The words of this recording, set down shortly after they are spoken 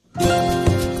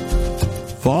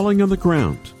Falling on the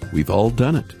ground, we've all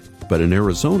done it. But in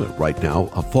Arizona right now,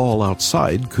 a fall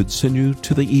outside could send you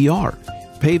to the ER.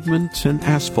 Pavement and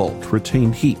asphalt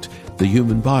retain heat. The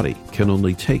human body can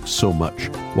only take so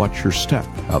much. Watch your step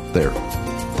out there.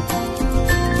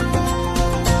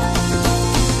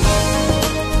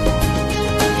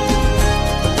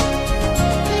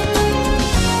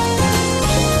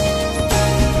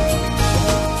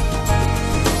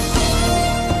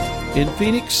 In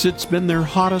Phoenix, it's been their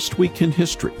hottest week in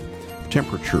history.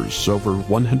 Temperatures over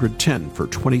 110 for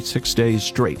 26 days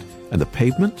straight, and the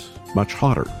pavement much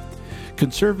hotter.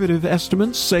 Conservative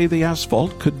estimates say the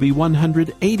asphalt could be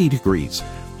 180 degrees.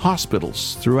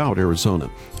 Hospitals throughout Arizona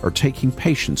are taking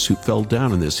patients who fell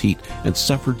down in this heat and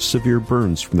suffered severe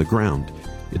burns from the ground.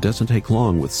 It doesn't take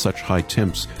long with such high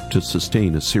temps to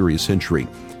sustain a serious injury.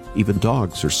 Even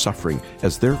dogs are suffering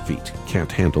as their feet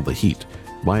can't handle the heat.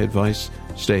 My advice,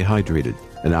 stay hydrated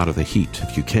and out of the heat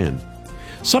if you can.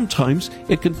 Sometimes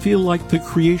it can feel like the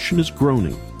creation is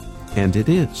groaning, and it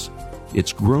is.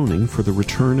 It's groaning for the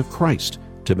return of Christ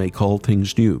to make all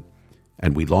things new,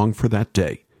 and we long for that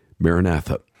day.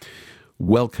 Maranatha.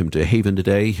 Welcome to Haven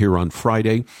Today here on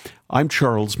Friday. I'm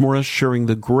Charles Morris, sharing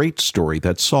the great story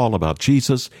that's all about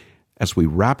Jesus as we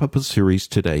wrap up a series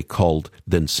today called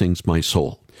Then Sings My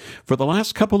Soul. For the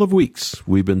last couple of weeks,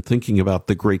 we've been thinking about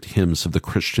the great hymns of the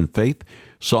Christian faith,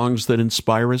 songs that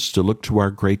inspire us to look to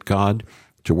our great God,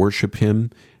 to worship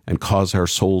Him, and cause our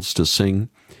souls to sing.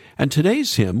 And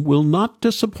today's hymn will not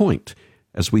disappoint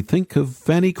as we think of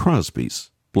Fanny Crosby's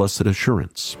Blessed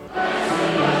Assurance.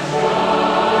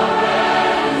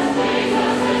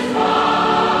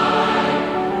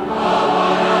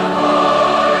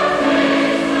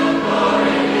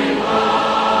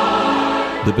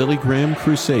 The Billy Graham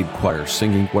Crusade Choir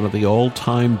singing one of the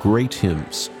all-time great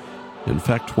hymns. In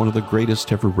fact, one of the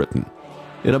greatest ever written.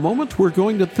 In a moment, we're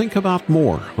going to think about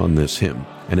more on this hymn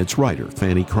and its writer,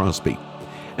 Fanny Crosby.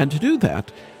 And to do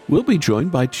that, we'll be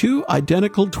joined by two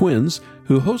identical twins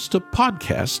who host a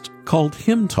podcast called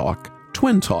Hymn Talk,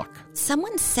 Twin Talk.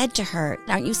 Someone said to her,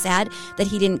 "Aren't you sad that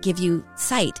he didn't give you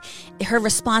sight?" Her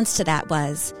response to that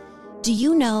was, "Do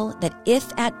you know that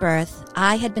if at birth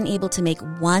I had been able to make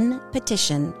one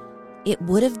petition, it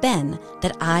would have been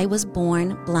that I was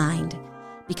born blind?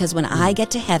 Because when I get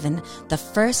to heaven, the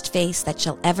first face that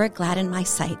shall ever gladden my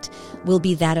sight will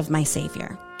be that of my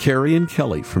Savior." Carrie and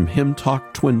Kelly from Hymn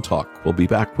Talk, Twin Talk will be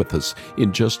back with us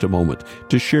in just a moment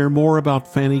to share more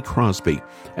about Fanny Crosby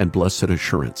and Blessed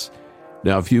Assurance.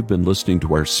 Now, if you've been listening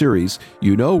to our series,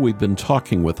 you know we've been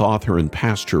talking with author and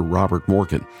pastor Robert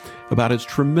Morgan about his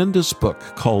tremendous book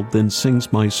called Then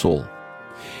Sings My Soul.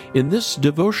 In this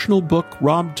devotional book,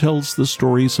 Rob tells the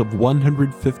stories of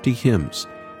 150 hymns,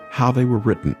 how they were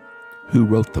written, who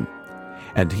wrote them,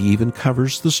 and he even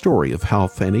covers the story of how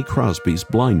Fanny Crosby's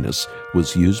blindness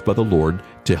was used by the Lord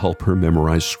to help her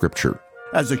memorize Scripture.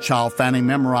 As a child, Fanny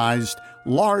memorized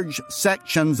large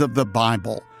sections of the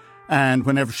Bible. And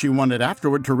whenever she wanted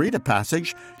afterward to read a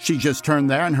passage, she just turned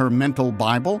there in her mental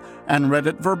Bible and read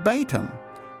it verbatim.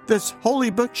 This holy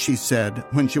book, she said,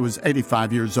 when she was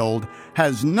 85 years old,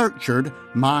 has nurtured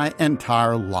my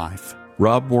entire life.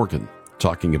 Rob Morgan,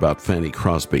 talking about Fanny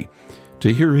Crosby.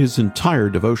 To hear his entire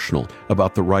devotional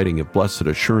about the writing of Blessed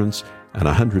Assurance and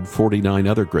 149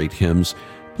 other great hymns,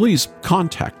 please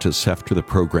contact us after the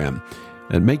program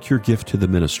and make your gift to the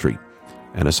ministry.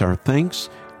 And as our thanks,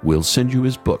 we'll send you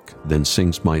his book, Then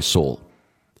Sings My Soul.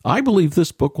 I believe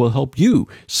this book will help you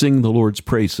sing the Lord's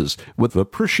praises with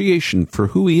appreciation for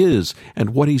who He is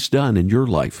and what He's done in your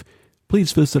life.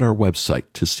 Please visit our website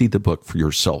to see the book for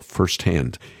yourself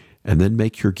firsthand, and then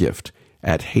make your gift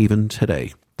at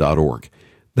haventoday.org.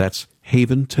 That's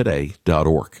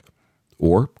haventoday.org.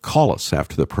 Or call us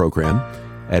after the program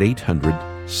at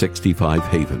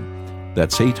 800-65-HAVEN.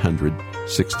 That's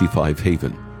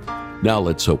 800-65-HAVEN. Now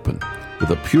let's open with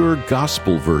a pure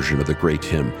gospel version of the great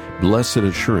hymn, Blessed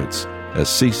Assurance, as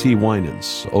C.C.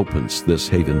 Winans opens this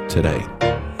Haven today.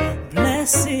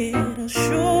 Blessed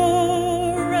assurance,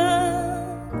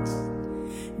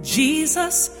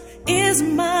 Jesus is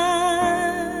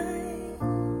mine.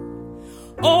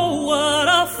 Oh, what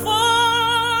a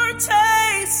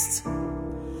foretaste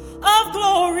of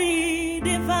glory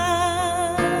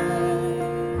divine,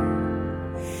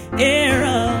 heir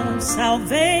of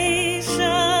salvation,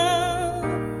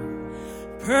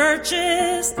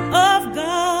 purchased of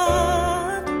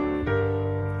God,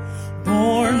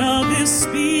 born of His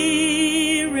Spirit,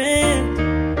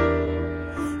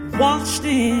 washed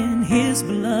in His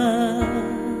blood.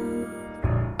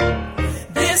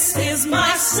 This is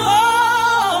my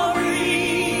story.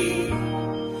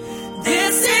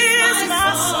 This is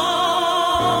my song.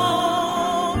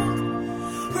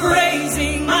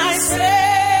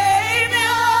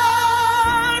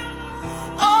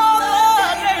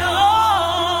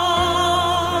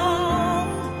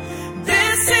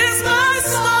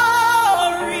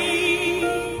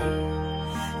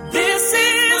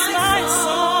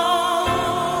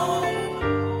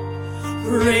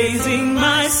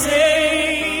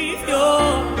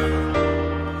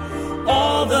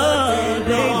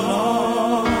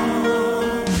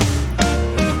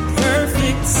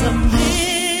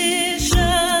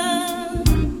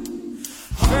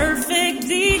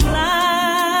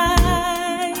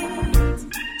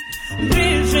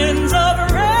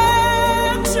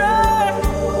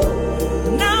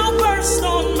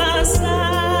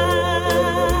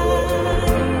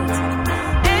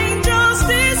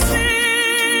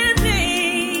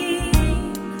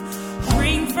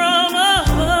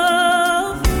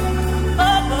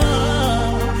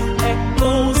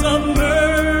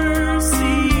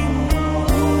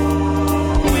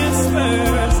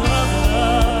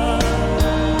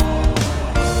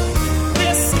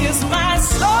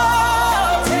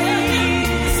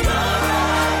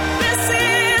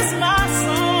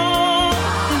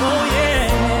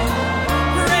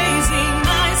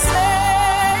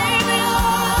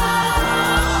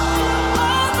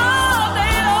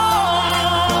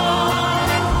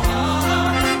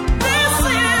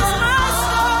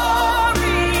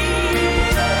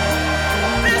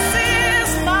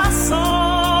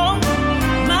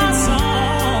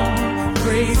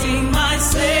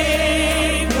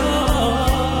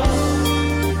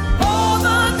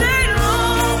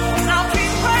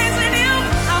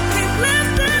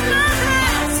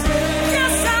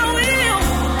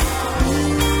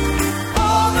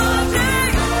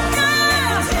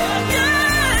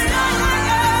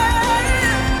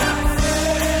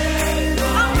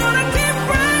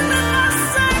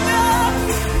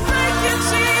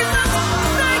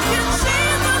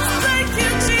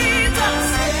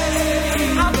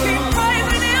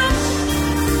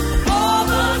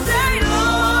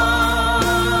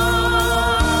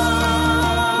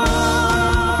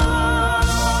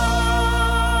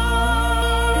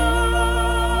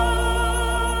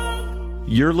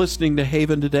 You're listening to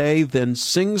Haven today, then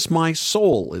Sings My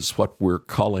Soul is what we're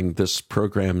calling this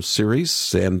program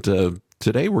series. And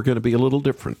today we're going to be a little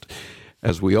different,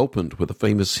 as we opened with a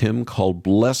famous hymn called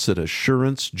Blessed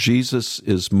Assurance, Jesus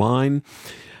is Mine.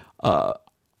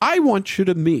 I want you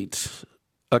to meet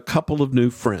a couple of new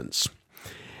friends.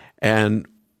 And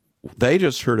they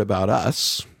just heard about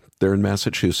us. They're in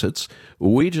Massachusetts.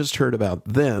 We just heard about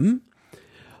them.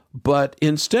 But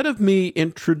instead of me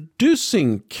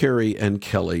introducing Carrie and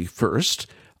Kelly first,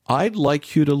 I'd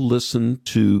like you to listen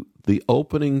to the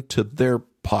opening to their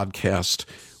podcast,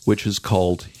 which is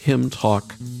called Hymn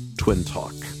Talk, Twin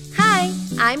Talk. Hi,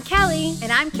 I'm Kelly.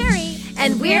 And I'm Carrie.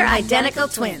 And we're identical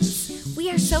twins.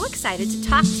 We are so excited to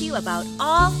talk to you about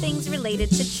all things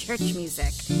related to church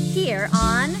music here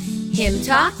on Hymn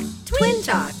Talk, Twin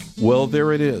Talk. Well,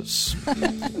 there it is.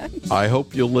 I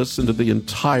hope you'll listen to the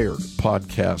entire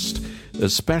podcast,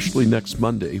 especially next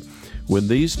Monday, when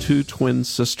these two twin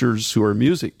sisters who are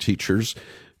music teachers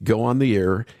go on the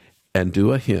air and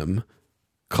do a hymn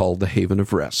called The Haven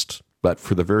of Rest. But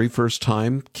for the very first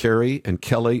time, Carrie and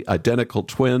Kelly, identical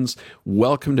twins,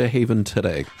 welcome to Haven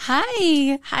today.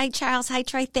 Hi. Hi, Charles. Hi,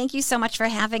 Troy. Thank you so much for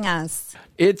having us.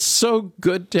 It's so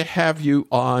good to have you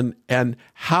on. And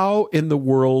how in the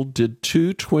world did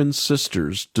two twin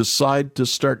sisters decide to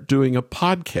start doing a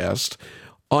podcast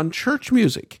on church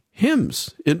music,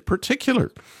 hymns in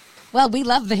particular? Well, we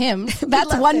love the hymns.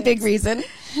 That's one big reason.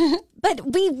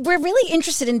 But we were really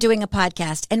interested in doing a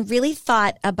podcast and really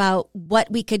thought about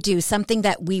what we could do, something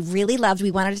that we really loved.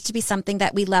 We wanted it to be something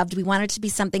that we loved. We wanted it to be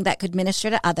something that could minister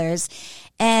to others.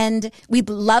 And we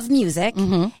love music.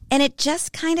 Mm-hmm. And it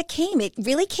just kind of came. It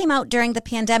really came out during the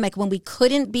pandemic when we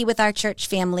couldn't be with our church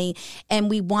family and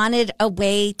we wanted a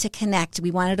way to connect.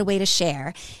 We wanted a way to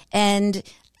share. And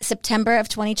September of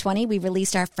 2020, we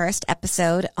released our first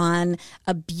episode on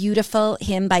a beautiful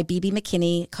hymn by B.B.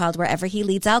 McKinney called Wherever He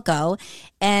Leads, I'll Go.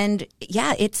 And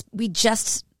yeah, we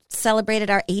just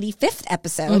celebrated our 85th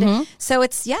episode. Mm-hmm. So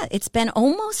it's been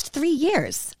almost 3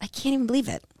 years. I can't even believe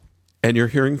it. And you're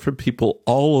hearing from people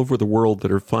all over the world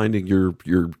that are finding your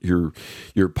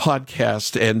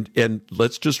podcast. And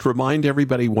let's just remind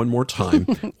everybody one more time,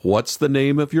 what's the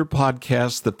name of your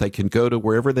podcast that they can go to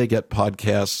wherever they get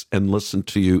podcasts and listen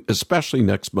to you, especially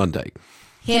next Monday?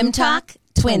 Hymn Talk,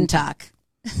 Twin Talk.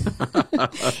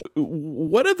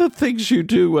 One of the things you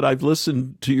do when I've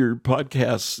listened to your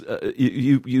podcasts,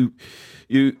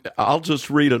 I'll just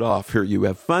read it off here. You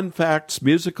have fun facts,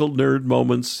 musical nerd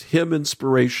moments, hymn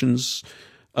inspirations,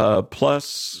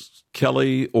 plus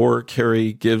Kelly or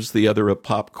Carrie gives the other a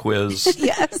pop quiz.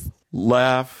 Yes.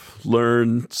 Laugh,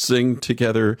 learn, sing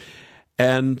together.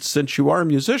 And since you are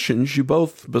musicians, you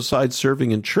both, besides serving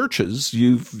in churches,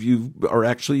 you are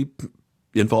actually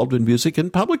involved in music in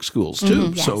public schools too.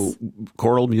 Mm-hmm, yes. So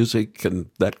choral music and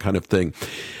that kind of thing.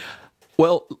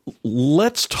 Well,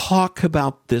 let's talk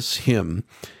about this hymn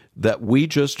that we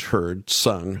just heard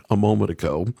sung a moment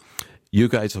ago. You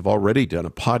guys have already done a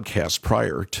podcast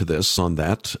prior to this on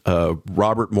that.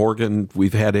 Robert Morgan,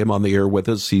 we've had him on the air with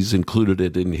us. He's included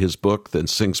it in his book, Then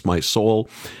Sings My Soul.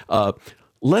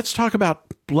 Let's talk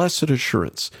about Blessed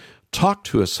Assurance. Talk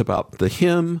to us about the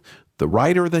hymn, the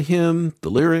writer of the hymn, the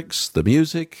lyrics, the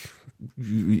music.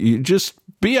 You just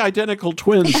be identical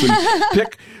twins and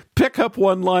pick up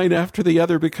one line after the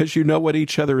other because you know what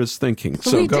each other is thinking.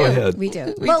 So go ahead. We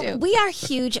do. We are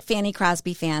huge Fanny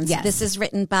Crosby fans. Yes. This is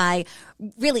written by,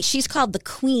 really, she's called the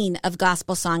queen of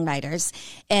gospel songwriters,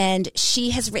 and she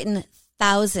has written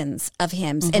thousands of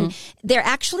hymns. Mm-hmm. And they're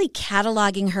actually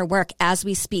cataloging her work as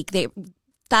we speak.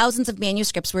 Thousands of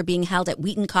manuscripts were being held at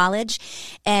Wheaton College,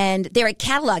 and they're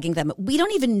cataloging them. We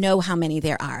don't even know how many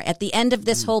there are. At the end of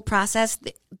this whole process,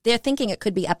 they're thinking it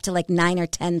could be up to like 9,000 or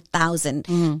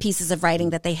 10,000 pieces of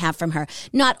writing that they have from her.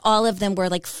 Not all of them were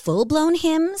like full-blown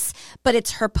hymns, but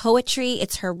it's her poetry,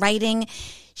 it's her writing.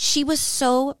 She was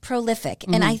so prolific.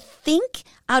 And I think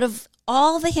out of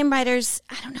all the hymn writers,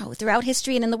 I don't know, throughout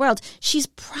history and in the world, she's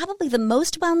probably the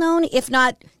most well-known, if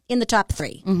not in the top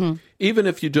 3. Mm-hmm. Even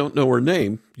if you don't know her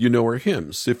name, you know her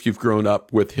hymns, if you've grown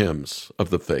up with hymns of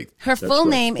the faith. Her full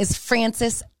name is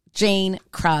Frances Jane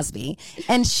Crosby,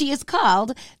 and she is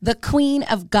called the Queen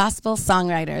of Gospel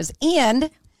Songwriters and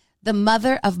the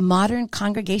mother of modern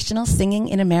congregational singing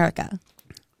in America.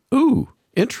 Ooh,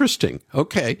 Interesting.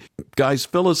 Okay. Guys,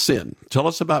 fill us in. Tell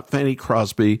us about Fanny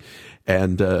Crosby.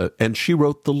 And she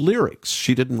wrote the lyrics.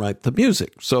 She didn't write the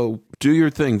music. So do your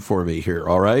thing for me here,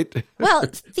 all right? Well,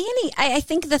 Fanny, I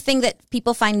think the thing that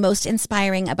people find most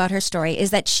inspiring about her story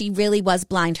is that she really was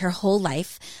blind her whole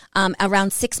life.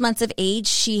 Around 6 months of age,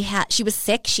 she was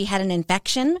sick. She had an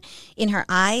infection in her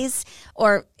eyes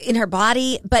or in her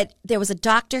body, but there was a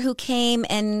doctor who came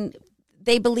and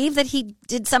they believed that he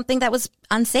did something that was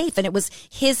unsafe, and it was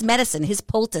his medicine, his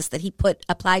poultice that he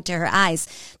applied to her eyes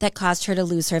that caused her to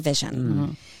lose her vision.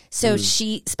 Mm-hmm. So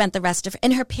she spent the rest of,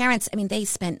 and her parents, I mean, they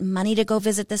spent money to go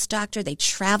visit this doctor. They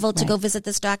traveled to go visit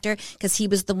this doctor because he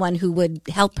was the one who would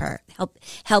help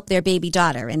their baby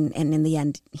daughter. And in the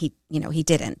end, he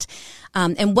didn't.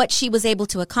 And what she was able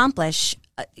to accomplish,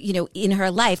 in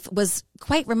her life was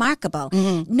quite remarkable.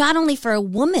 Mm-hmm. Not only for a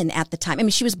woman at the time. I mean,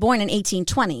 she was born in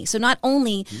 1820. So not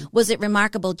only was it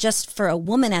remarkable just for a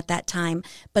woman at that time,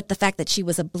 but the fact that she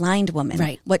was a blind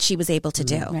woman, what she was able to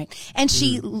do. Right. And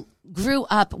she grew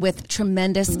up with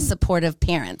tremendous supportive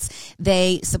parents.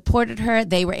 They supported her.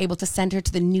 They were able to send her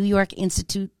to the New York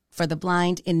Institute for the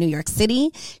Blind in New York City.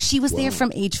 She was there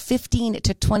from age 15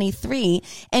 to 23,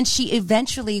 and she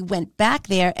eventually went back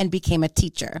there and became a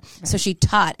teacher. Right. So she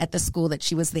taught at the school that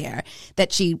she was there,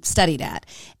 that she studied at.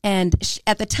 And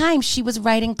at the time, she was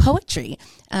writing poetry.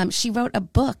 She wrote a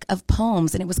book of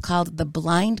poems, and it was called The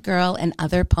Blind Girl and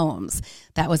Other Poems.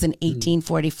 That was in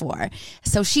 1844.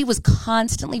 So she was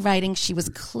constantly writing. She was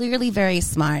clearly very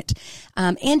smart.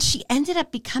 And she ended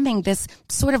up becoming this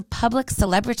sort of public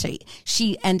celebrity.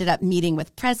 She ended up meeting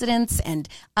with presidents and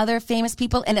other famous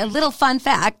people. And a little fun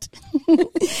fact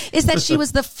is that she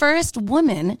was the first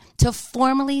woman to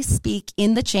formally speak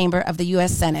in the chamber of the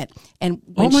U.S. Senate, and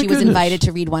when she was invited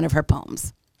to read one of her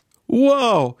poems.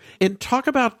 Whoa. And talk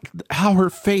about how her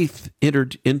faith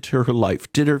entered into her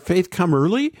life. Did her faith come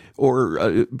early,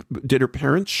 or did her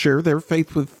parents share their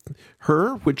faith with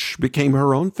her, which became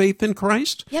her own faith in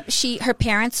Christ? Yep. Her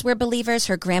parents were believers.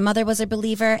 Her grandmother was a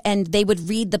believer, and they would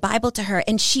read the Bible to her,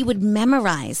 and she would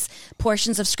memorize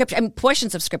portions of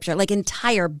scripture, like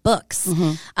entire books.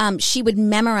 Mm-hmm. She would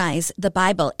memorize the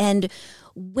Bible. And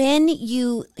when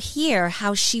you hear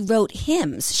how she wrote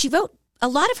hymns, a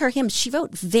lot of her hymns she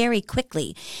wrote very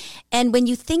quickly. And when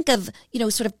you think of,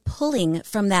 sort of pulling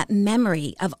from that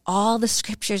memory of all the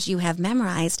scriptures you have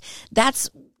memorized,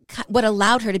 that's what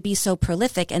allowed her to be so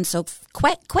prolific and so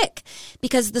quick,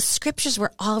 because the scriptures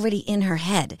were already in her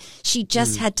head. She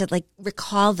just had to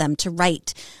recall them to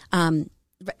write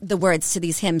the words to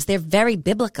these hymns. They're very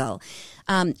biblical.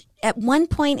 At one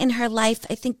point in her life,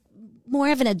 I think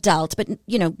more of an adult, but,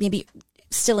 maybe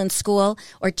still in school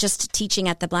or just teaching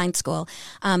at the blind school,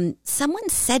 someone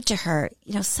said to her,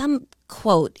 some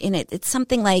quote in it. It's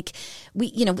something like,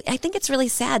 I think it's really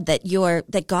sad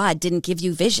that God didn't give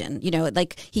you vision.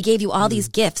 He gave you all these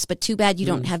gifts, but too bad you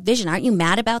don't have vision. Aren't you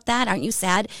mad about that? Aren't you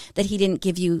sad that he didn't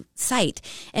give you sight?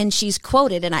 And she's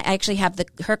quoted, and I actually have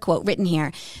her quote written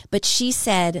here, but she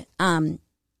said,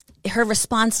 her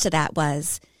response to that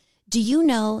was, "Do you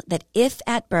know that if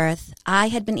at birth I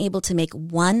had been able to make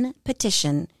one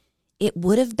petition, it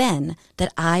would have been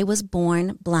that I was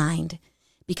born blind?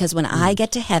 Because when I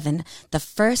get to heaven, the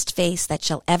first face that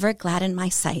shall ever gladden my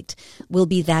sight will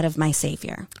be that of my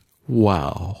Savior."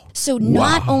 Wow. So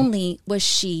not only was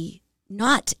she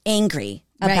not angry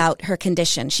about her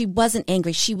condition, she wasn't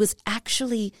angry. She was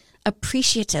actually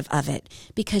appreciative of it,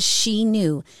 because she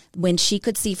knew when she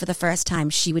could see for the first time,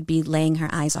 she would be laying her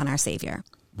eyes on our Savior.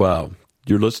 Wow.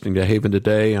 You're listening to Haven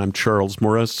Today. I'm Charles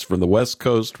Morris from the West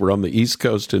Coast. We're on the East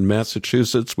Coast in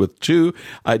Massachusetts with two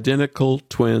identical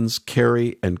twins,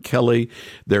 Carrie and Kelly.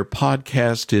 Their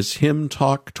podcast is Hymn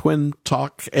Talk, Twin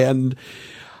Talk, and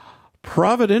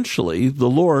providentially, the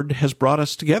Lord has brought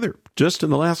us together just in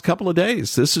the last couple of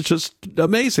days. This is just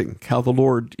amazing how the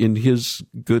Lord, in his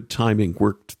good timing,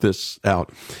 worked this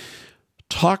out.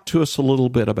 Talk to us a little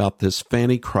bit about this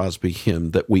Fanny Crosby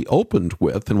hymn that we opened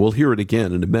with, and we'll hear it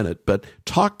again in a minute, but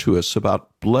talk to us about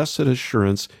Blessed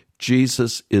Assurance,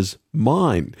 Jesus is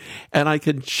mine. And I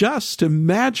can just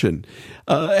imagine,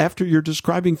 after you're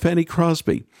describing Fanny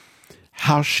Crosby,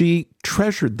 how she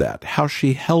treasured that, how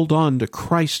she held on to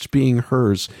Christ being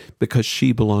hers because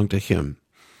she belonged to him.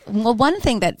 Well, one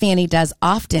thing that Fanny does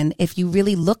often, if you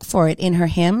really look for it in her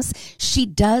hymns, she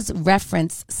does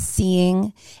reference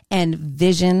seeing and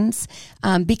visions,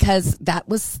 because that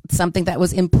was something that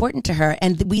was important to her.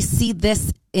 And we see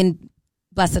this in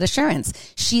Blessed Assurance.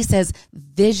 She says,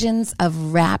 "Visions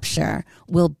of rapture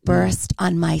will burst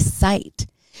on my sight."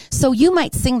 So you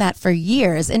might sing that for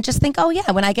years and just think, oh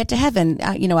yeah, when I get to heaven,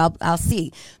 I'll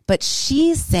see. But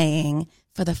she's saying,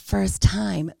 for the first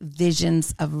time,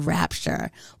 visions of rapture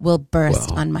will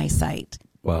burst on my sight.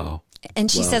 Wow.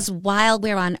 And she says, while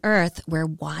we're on earth, we're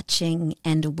watching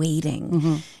and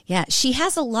waiting. Yeah, she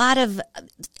has a lot of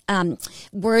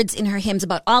words in her hymns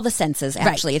about all the senses,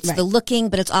 actually. It's the looking,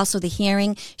 but it's also the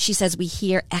hearing. She says we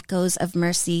hear echoes of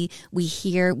mercy. We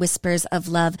hear whispers of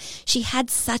love. She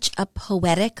had such a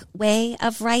poetic way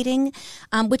of writing,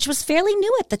 which was fairly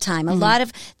new at the time. A lot of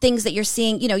things that you're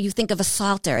seeing, you think of a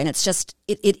psalter, and it's just,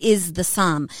 it is the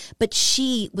psalm. But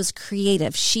she was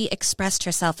creative. She expressed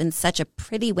herself in such a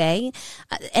pretty way.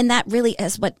 And that really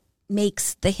is what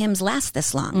makes the hymns last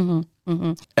this long.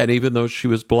 And even though she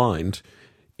was blind,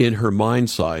 in her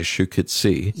mind's eye, she could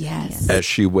see. Yes. As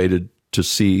she waited to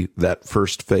see that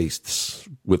first face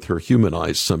with her human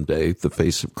eyes someday, the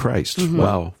face of Christ.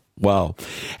 Wow.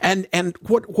 And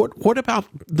what about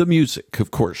the music?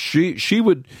 Of course, she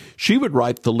would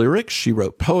write the lyrics. She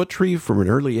wrote poetry from an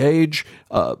early age.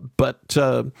 But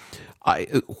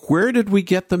where did we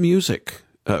get the music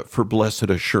for Blessed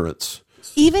Assurance?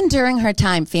 Even during her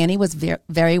time, Fanny was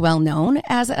very well known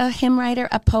as a hymn writer,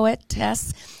 a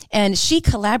poetess, and she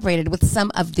collaborated with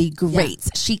some of the greats.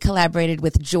 Yeah. She collaborated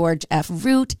with George F.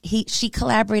 Root. She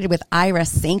collaborated with Ira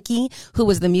Sankey, who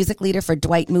was the music leader for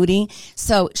Dwight Moody.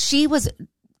 So she was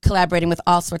collaborating with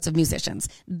all sorts of musicians.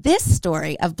 This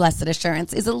story of Blessed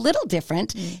Assurance is a little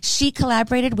different. She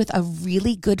collaborated with a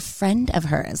really good friend of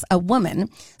hers, a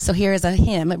woman. So here is a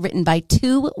hymn written by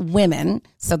two women.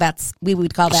 So we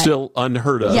would call that still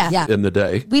unheard of in the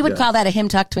day. We would call that a hymn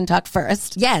talk, twin talk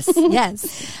first. Yes.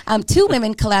 Two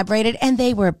women collaborated, and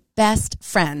they were best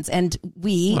friends, and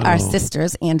we are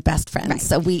sisters and best friends. Right.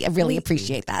 So we really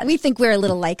appreciate that. We think we're a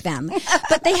little like them,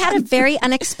 but they had a very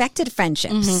unexpected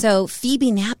friendship. So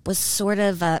Phoebe Knapp was sort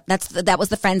of that was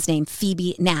the friend's name,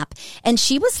 Phoebe Knapp, and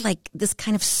she was like this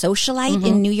kind of socialite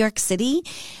in New York City.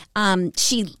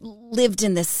 She lived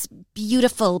in this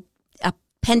beautiful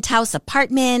penthouse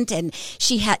apartment, and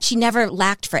she never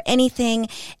lacked for anything.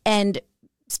 And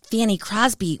Fanny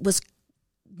Crosby was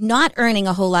not earning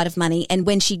a whole lot of money, and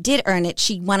when she did earn it,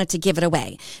 she wanted to give it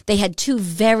away. They had two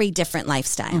very different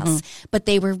lifestyles, but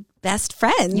they were best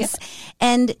friends. Yeah.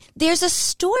 And there's a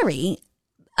story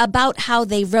about how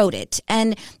they wrote it,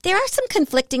 and there are some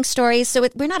conflicting stories, so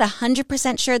we're not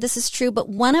 100% sure this is true, but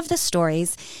one of the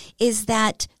stories is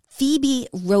that Phoebe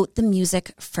wrote the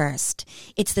music first.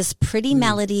 It's this pretty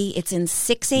melody. It's in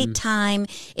 6/8 time.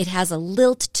 It has a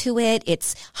lilt to it.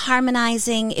 It's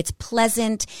harmonizing. It's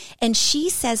pleasant. And she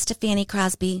says to Fanny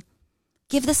Crosby,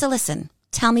 give this a listen.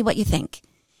 Tell me what you think.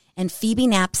 And Phoebe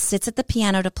Knapp sits at the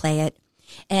piano to play it.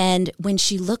 And when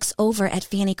she looks over at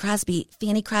Fanny Crosby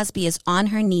is on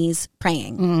her knees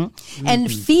praying.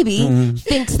 And Phoebe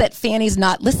thinks that Fanny's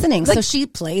not listening, so she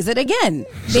plays it again.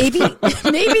 Maybe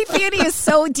Fanny is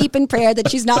so deep in prayer that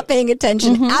she's not paying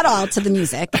attention at all to the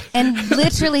music. And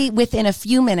literally within a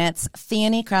few minutes,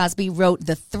 Fanny Crosby wrote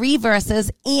the 3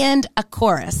 verses and a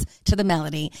chorus to the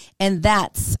melody. And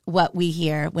that's what we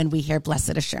hear when we hear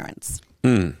Blessed Assurance.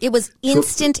 It was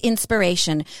instant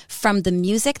inspiration from the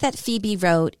music that Phoebe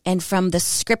wrote and from the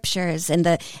scriptures and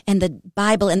the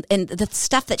Bible and the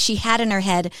stuff that she had in her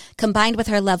head combined with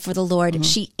her love for the Lord.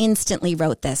 She instantly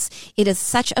wrote this. It is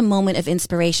such a moment of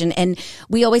inspiration. And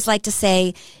we always like to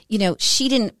say, she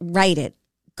didn't write it.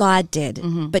 God did,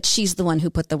 but she's the one who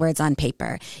put the words on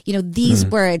paper. These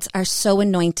words are so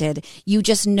anointed. You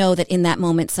just know that in that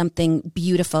moment, something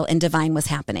beautiful and divine was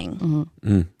happening.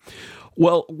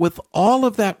 Well, with all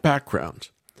of that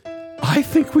background, I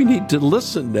think we need to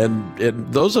listen,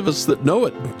 and those of us that know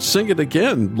it, sing it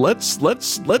again. Let's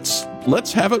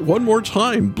have it one more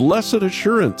time. Blessed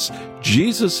Assurance,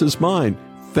 Jesus is mine.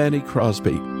 Fanny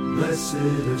Crosby. Blessed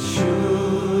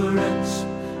assurance,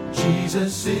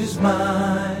 Jesus is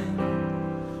mine.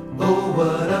 Oh,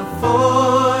 what a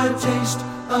foretaste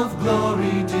of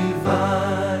glory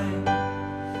divine.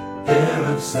 Heir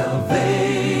of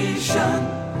salvation,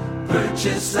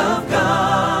 purchase of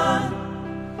God,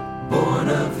 born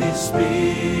of His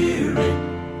Spirit,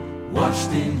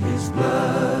 washed in His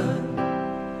blood.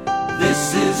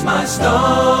 This is my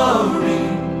story,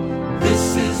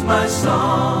 this is my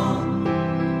song,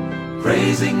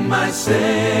 praising my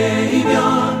Savior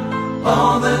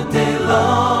all the day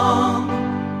long.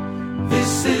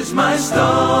 This is my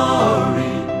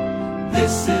story,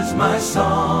 this is my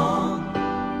song,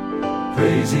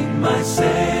 praising my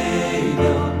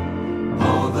Savior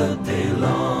all the day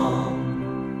long.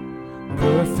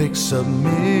 Perfect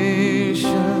submission,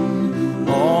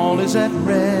 all is at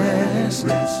rest.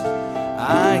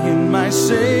 I in my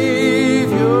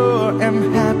Savior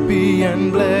am happy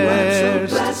and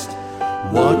blessed.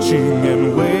 Watching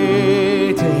and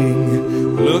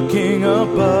waiting looking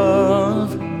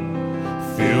above,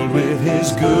 filled with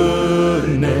His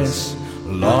goodness,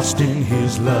 lost in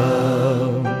His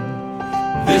love.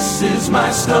 This is my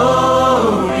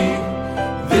story,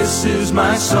 this is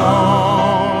my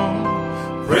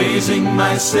song, praising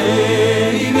my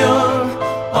Savior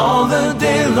all the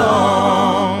day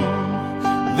long.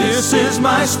 This is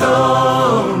my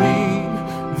story,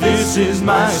 this is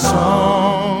my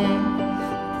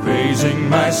song, praising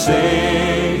my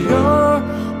Savior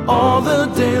all the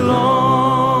day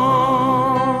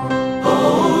long.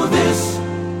 Oh, this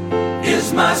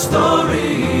is my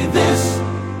story, this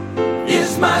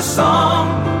is my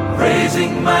song,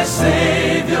 praising my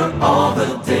Savior all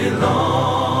the day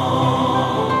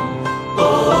long.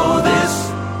 Oh,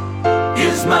 this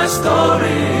is my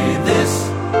story, this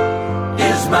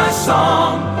is my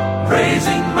song,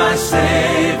 praising my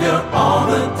Savior all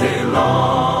the day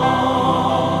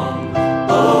long.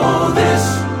 Oh,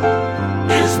 this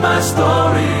is my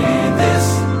story,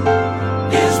 this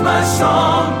is my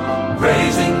song,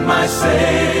 praising my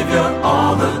Savior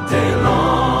all the day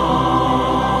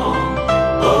long.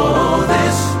 Oh,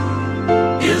 this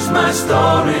is my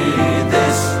story,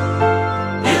 this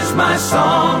is my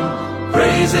song,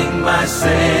 praising my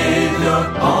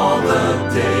Savior all the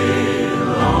day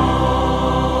long.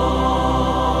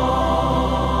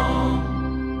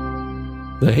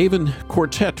 The Haven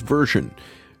Quartet version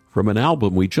from an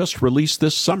album we just released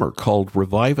this summer called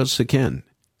Revive Us Again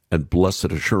and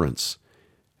Blessed Assurance.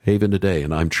 Haven Today,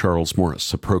 and I'm Charles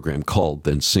Morris, a program called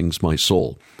Then Sings My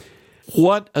Soul.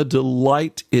 What a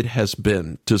delight it has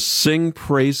been to sing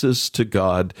praises to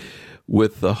God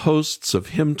with the hosts of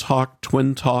Hymn Talk,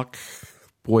 Twin Talk.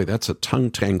 Boy, that's a tongue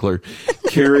tangler.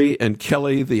 Carrie and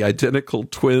Kelly, the identical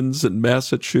twins in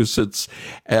Massachusetts.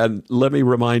 And let me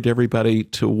remind everybody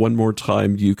to one more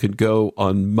time, you can go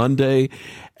on Monday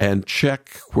and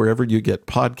check wherever you get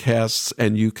podcasts,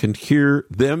 and you can hear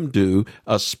them do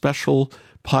a special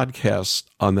podcast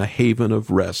on the Haven of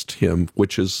Rest hymn,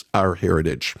 which is our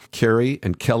heritage. Carrie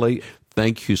and Kelly,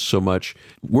 thank you so much.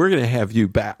 We're going to have you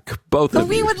back, both of you.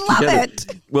 We would love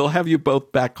it. We'll have you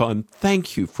both back on.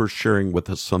 Thank you for sharing with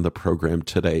us on the program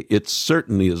today. It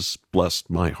certainly has blessed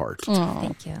my heart. Oh.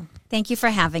 Thank you. Thank you for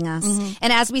having us. Mm-hmm.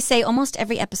 And as we say almost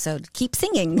every episode, keep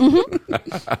singing.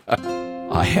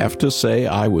 Mm-hmm. I have to say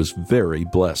I was very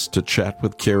blessed to chat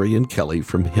with Carrie and Kelly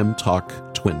from Hymn Talk,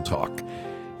 Twin Talk.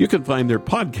 You can find their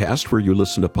podcast where you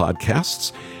listen to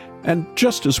podcasts. And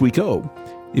just as we go,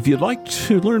 if you'd like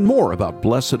to learn more about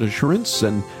Blessed Assurance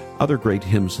and other great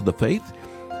hymns of the faith,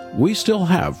 we still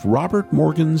have Robert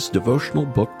Morgan's devotional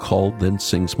book called Then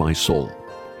Sings My Soul.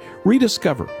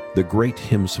 Rediscover the great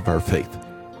hymns of our faith,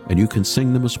 and you can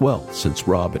sing them as well, since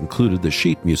Rob included the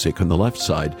sheet music on the left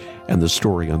side and the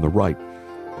story on the right.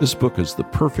 This book is the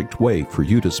perfect way for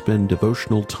you to spend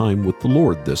devotional time with the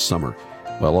Lord this summer,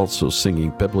 while also singing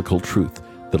biblical truth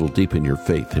that'll deepen your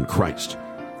faith in Christ.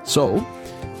 So,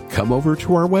 come over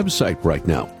to our website right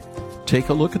now. Take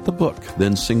a look at the book,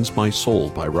 Then Sings My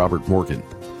Soul by Robert Morgan,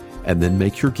 and then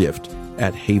make your gift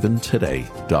at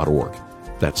haventoday.org.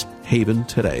 That's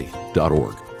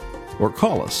haventoday.org. Or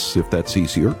call us, if that's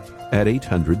easier, at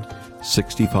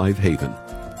 800-65-HAVEN.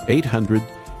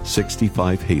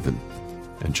 800-65-HAVEN.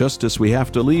 And just as we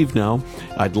have to leave now,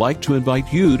 I'd like to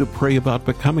invite you to pray about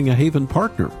becoming a Haven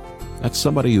partner. That's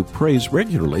somebody who prays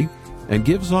regularly and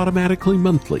gives automatically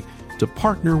monthly to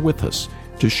partner with us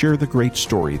to share the great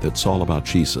story that's all about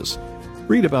Jesus.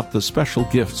 Read about the special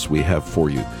gifts we have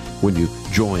for you when you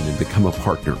join and become a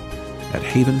partner at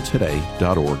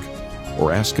haventoday.org,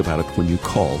 or ask about it when you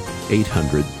call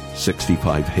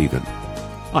 800-65-HAVEN.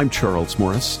 I'm Charles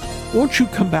Morris. Won't you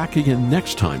come back again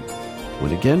next time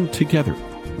when again together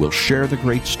we'll share the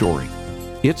great story.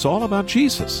 It's all about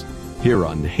Jesus here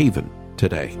on Haven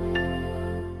Today.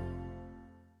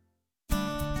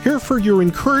 Here for your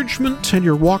encouragement and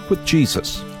your walk with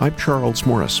Jesus, I'm Charles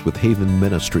Morris with Haven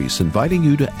Ministries, inviting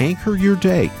you to anchor your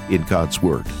day in God's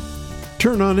Word.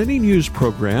 Turn on any news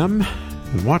program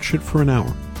and watch it for an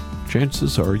hour.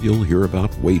 Chances are you'll hear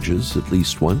about wages at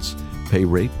least once, pay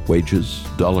rate, wages,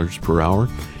 dollars per hour.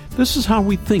 This is how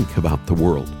we think about the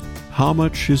world. How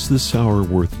much is this hour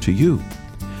worth to you?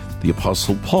 The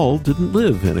Apostle Paul didn't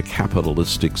live in a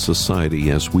capitalistic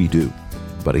society as we do,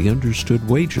 but he understood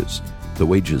wages. The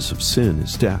wages of sin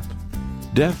is death.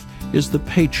 Death is the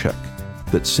paycheck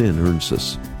that sin earns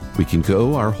us. We can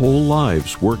go our whole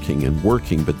lives working and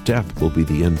working, but death will be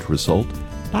the end result,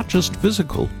 not just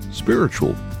physical,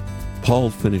 spiritual. Paul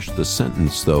finished the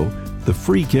sentence, though, the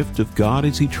free gift of God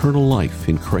is eternal life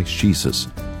in Christ Jesus.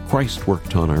 Christ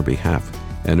worked on our behalf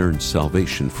and earned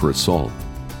salvation for us all.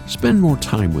 Spend more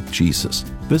time with Jesus.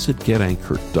 visit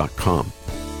getanchored.com.